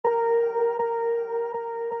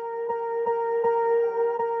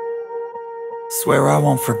Swear I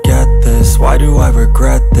won't forget this, why do I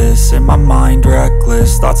regret this? In my mind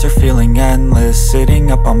reckless, thoughts are feeling endless. Sitting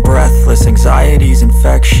up, I'm breathless, anxiety's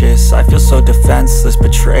infectious. I feel so defenseless,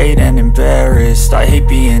 betrayed and embarrassed. I hate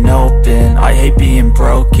being open, I hate being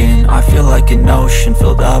broken. I feel like an ocean,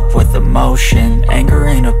 filled up with emotion. Anger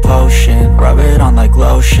ain't a potion, rub it on like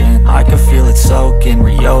lotion. I can feel it soaking,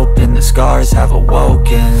 reopen, the scars have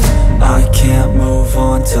awoken. I can't move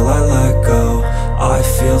on till I let go. I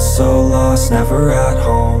feel so lost, never at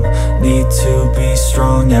home. Need to be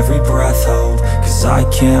strong, every breath hold. Cause I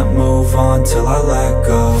can't move on till I let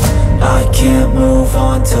go. I can't move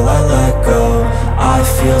on till I let go. I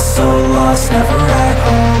feel so lost, never at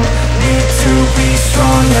home. Need to be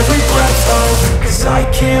strong, every breath hold. Cause I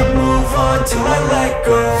can't move on till I let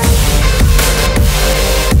go.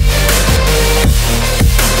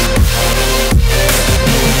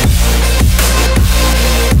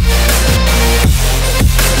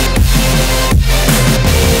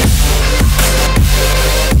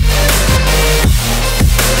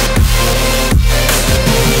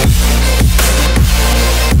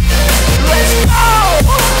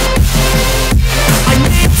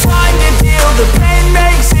 The pain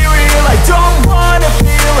makes it real, I don't wanna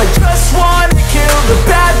feel, I just wanna kill the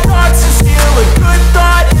bad thoughts and steal a good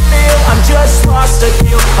thought and feel. I'm just lost, I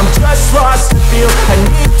feel, I'm just lost, I feel. I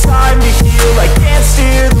need time to heal, I can't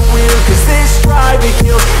steer the wheel. Cause this drive it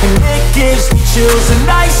kills, and it gives me chills. A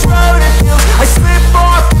nice road it feels, I slip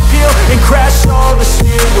off the peel and crash all the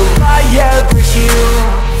steel. Will I ever heal?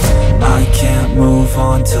 I can't move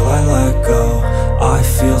on till I let go. I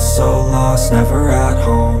feel so lost, never at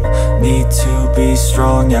home. Need to be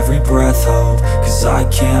strong, every breath hold. Cause I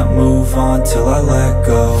can't move on till I let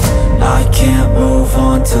go. I can't move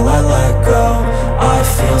on till I let go. I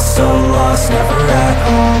feel so lost, never at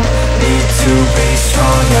home. Need to be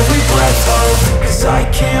strong, every breath hold. Cause I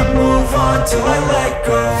can't move on till I let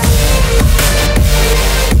go.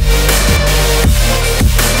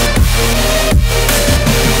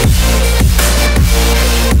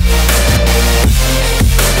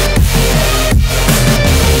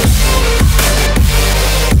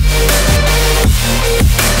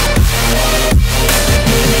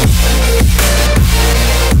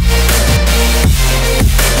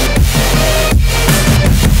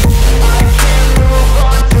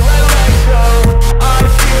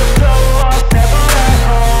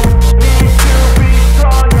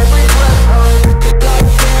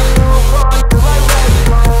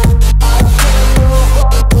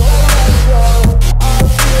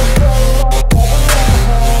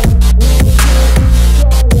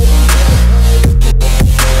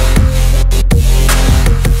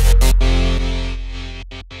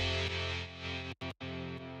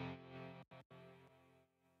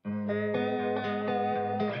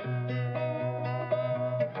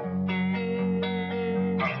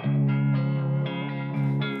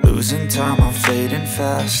 Losing time, I'm fading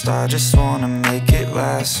fast. I just wanna make it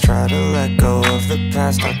last. Try to let go of the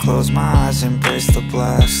past. I close my eyes, embrace the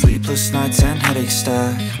blast. Sleepless nights and headaches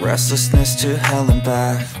stack. Restlessness to hell and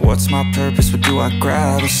back. What's my purpose? What do I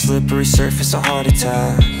grab? A slippery surface, a heart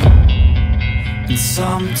attack. And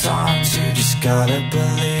sometimes you just gotta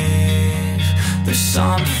believe there's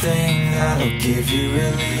something that'll give you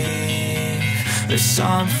relief. There's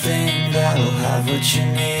something that'll have what you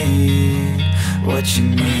need. What you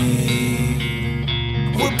need.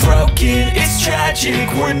 We're broken, it's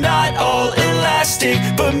tragic. We're not all elastic,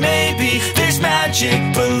 but maybe there's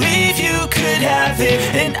magic. Believe you could have it.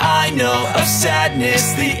 And I know of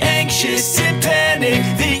sadness, the anxious and panic,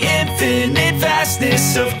 the infinite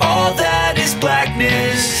vastness of all that is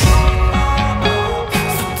blackness.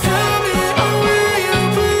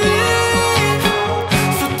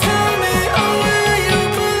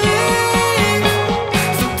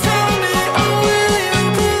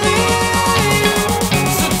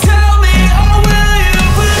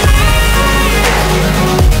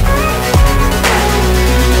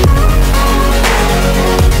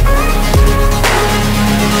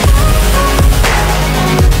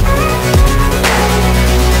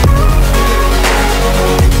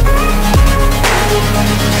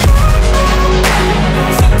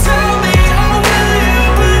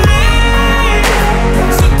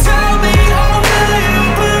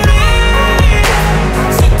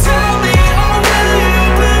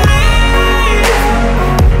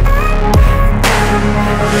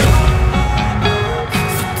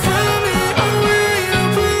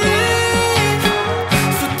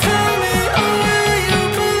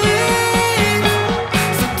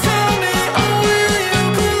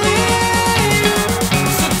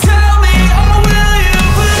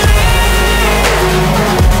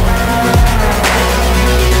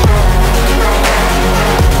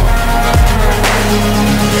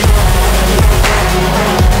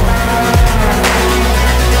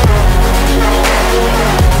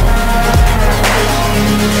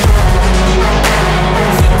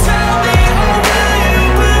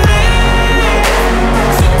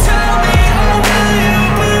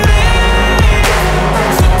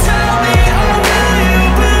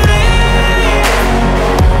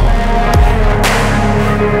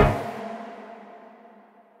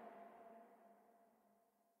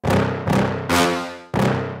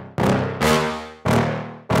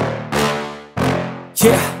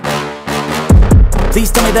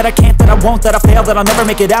 me that I can't, that I won't, that I fail, that I'll never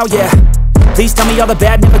make it out, yeah. Please tell me all the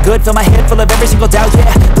bad, never good. Fill my head full of every single doubt,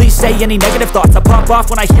 yeah. Please say any negative thoughts. I pop off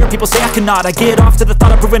when I hear people say I cannot. I get off to the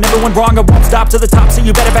thought of proving everyone wrong. I won't stop to the top, so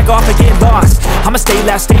you better back off and get lost. I'ma stay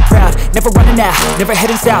loud, stay proud, never running out, never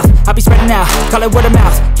heading south. I'll be spreading out, call it word of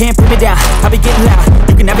mouth. Can't put me down, I'll be getting loud.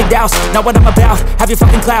 You can have your doubts, not what I'm about. Have your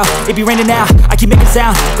fucking clout, it be raining now. I keep making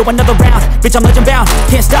sound, go another round. Bitch, I'm legend bound,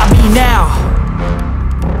 can't stop me now.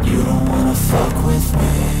 You don't wanna fuck with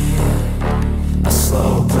me. A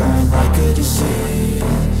slow burn like a disease.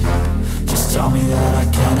 Just tell me that I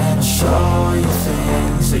can and I'll show you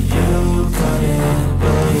things that you couldn't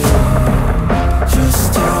believe.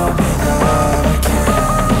 Just tell me that I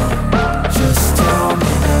can. Just tell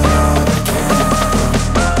me that I can.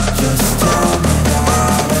 Just tell me that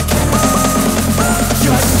I can.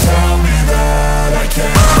 Just tell me that I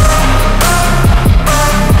can.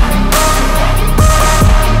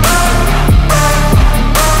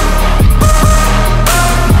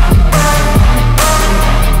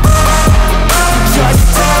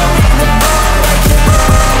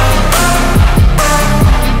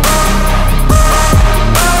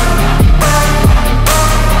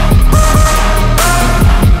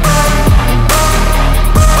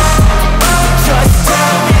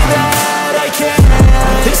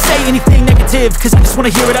 Cause I just wanna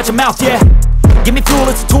hear it out your mouth, yeah. Give me fuel,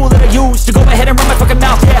 it's a tool that I use to go ahead and run my fucking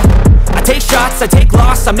mouth, yeah. I take shots, I take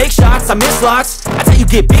loss, I make shots, I miss lots. That's how you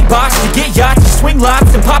get big box, you get yachts, you swing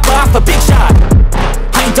lots and pop off a big shot.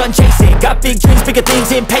 I ain't done chasing, got big dreams, bigger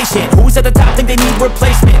things, impatient. Who's at the top think they need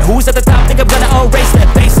replacement? Who's at the top think I'm gonna erase them?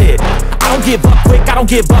 Face it, I don't give up quick, I don't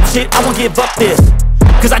give up shit, I won't give up this.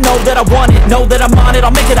 Cause I know that I want it, know that I'm on it,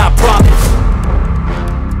 I'll make it, I promise.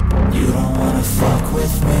 You don't wanna fuck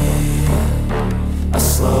with me. A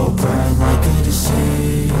slow burn like a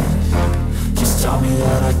disease. Just tell me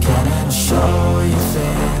that I can and I'll show you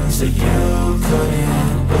things that you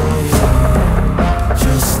couldn't believe.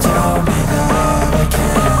 Just tell me that I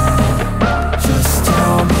can. Just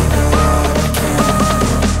tell me that I can.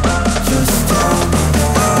 Just tell me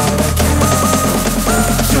that I can.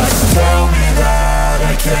 Just tell me that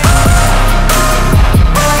I can.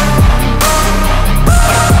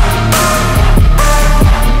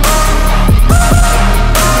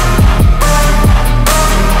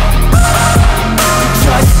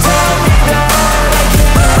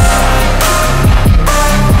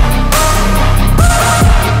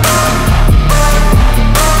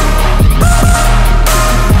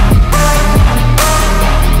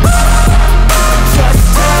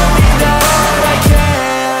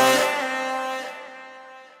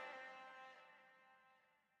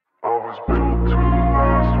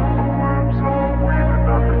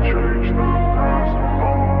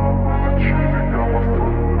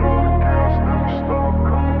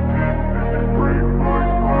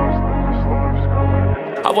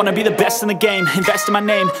 I wanna be the best in the game, invest in my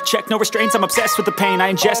name. Check no restraints, I'm obsessed with the pain.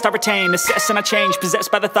 I ingest, I retain, assess and I change. Possessed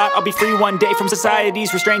by the thought I'll be free one day from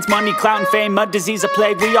society's restraints. Money, clout and fame, mud, disease, a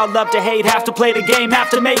plague. We all love to hate, have to play the game, have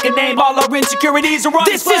to make a name. All our insecurities are on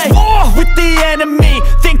display. This is war with the enemy,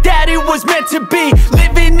 think that it was meant to be.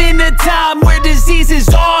 Living in a time where disease is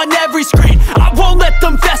on every screen. I won't let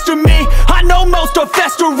them fester me, I know most are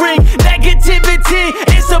festering. Negativity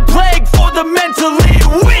is a plague for the mentally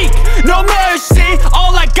weak. No mercy,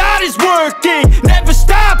 all I got is working. Never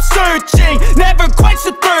stop searching, never quite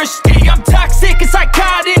so thirsty. I'm toxic and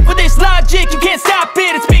psychotic with this logic, you can't stop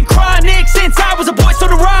it. It's been chronic since I was a boy, so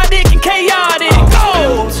neurotic and chaotic.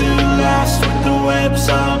 Go to last with the webs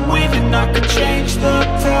I'm weaving. I could change the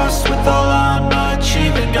past with all I'm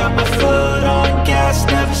achieving. Got my foot on gas,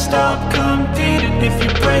 never stop competing. If you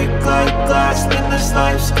break like glass, then this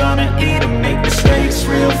life's gonna eat 'em. Make mistakes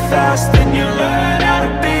real fast, then you learn how to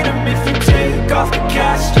beat 'em. If you take off the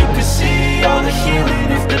cast, you can see all the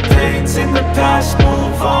healing. If the pain's in the past,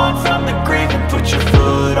 move on from the grave and put your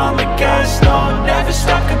foot on the gas. No, never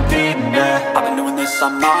stop competing, yeah. I've been doing this,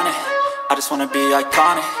 I'm on it. I just wanna be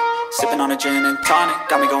iconic. Sipping on a gin and tonic,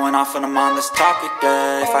 got me going off when I'm on this topic,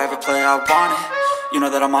 yeah. If I ever play, I want it. You know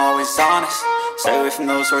that I'm always honest. Stay away from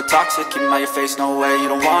those who are toxic. Keep them out your face, no way, you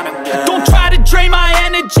don't want them, yeah. Don't try to drain my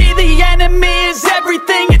energy. The enemy is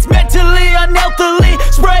everything. It's mentally, unhealthily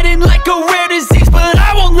spreading like a rare disease, but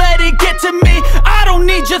I won't let it get to me. I don't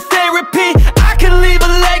need your therapy. I can leave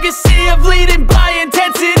a legacy of leading by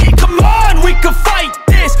intensity. Come on, we can fight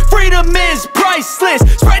this. Freedom is priceless,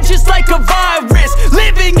 spread just like a virus.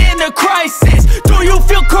 Living in a crisis. Do you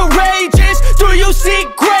feel courageous? Do you seek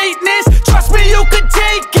greatness? Trust me, you can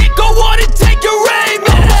take it. Go on and take your aim,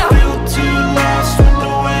 yeah. Built to last with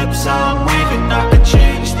the webs I'm weaving. I could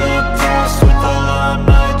change the past with all I'm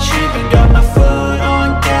achieving. Got my foot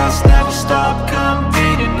on gas.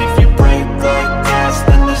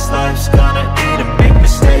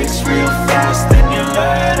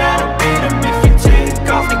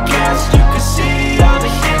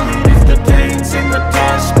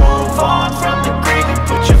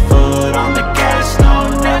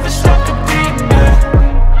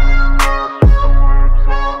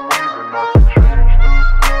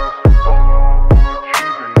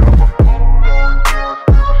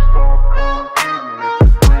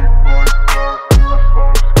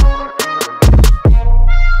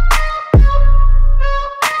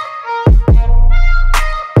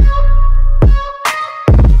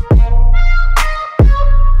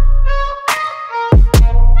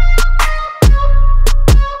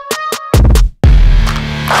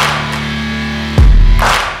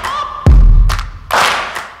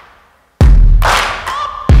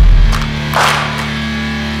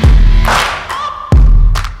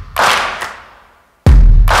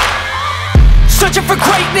 searching for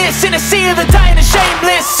greatness in a sea of the dying and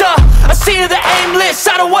shameless, a sea of the aimless.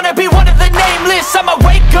 I don't wanna be one of the nameless. I'ma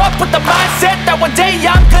wake up with the mindset that one day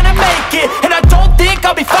I'm gonna make it, and I don't think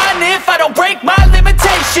I'll be fine if I don't break my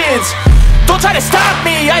limitations. Don't try to stop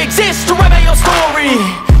me, I exist to write my own story.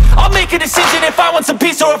 I'll make a decision if I want some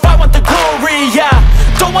peace or if I want the glory, yeah.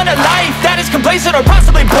 Don't want a life that is complacent or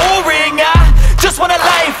possibly boring, just want a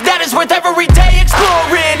life that is worth every day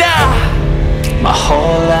exploring, My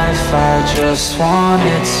whole life I just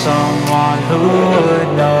wanted someone who would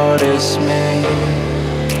notice me.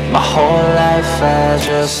 My whole life I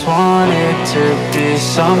just wanted to be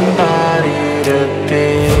somebody to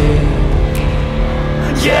be.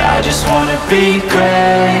 Yeah, I just wanna be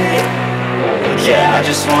great. Yeah, I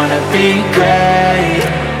just wanna be great.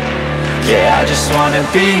 Yeah, I just wanna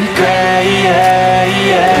be great.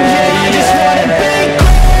 Yeah, I just wanna